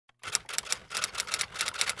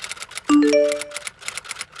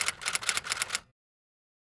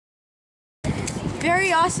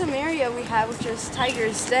Very awesome area we have, which is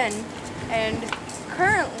Tiger's Den, and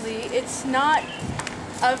currently it's not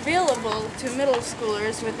available to middle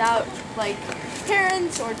schoolers without like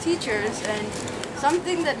parents or teachers, and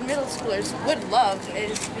something that middle schoolers would love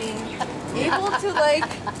is being able to like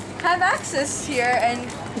have access here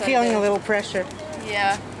and feeling a little pressure.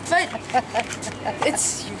 Yeah, but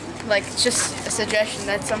it's like just a suggestion.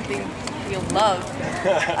 That's something you'll love.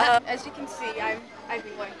 As you can see, I've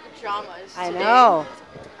been wearing pajamas today. I know.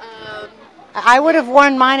 I would have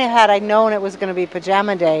worn mine had I known it was going to be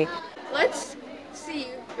pajama day. Let's see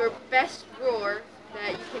your best roar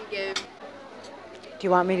that you can give. Do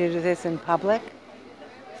you want me to do this in public?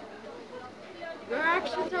 Your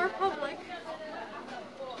actions are public.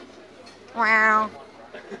 Wow.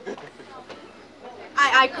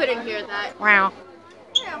 I couldn't hear that. Wow.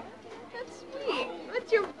 Yeah, that's sweet.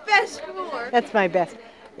 What's your best roar? That's my best.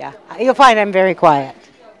 Yeah, you'll find I'm very quiet.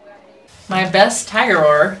 My best tiger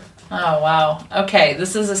roar. Oh, wow. Okay,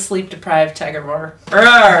 this is a sleep-deprived tiger roar.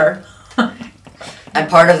 Roar! And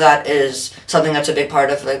part of that is something that's a big part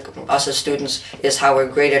of like us as students is how we're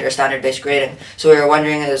graded or standard-based grading. So we were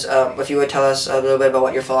wondering is if you would tell us a little bit about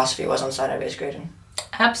what your philosophy was on standard-based grading.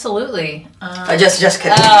 Absolutely. Just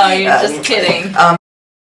kidding. Oh, you're just kidding.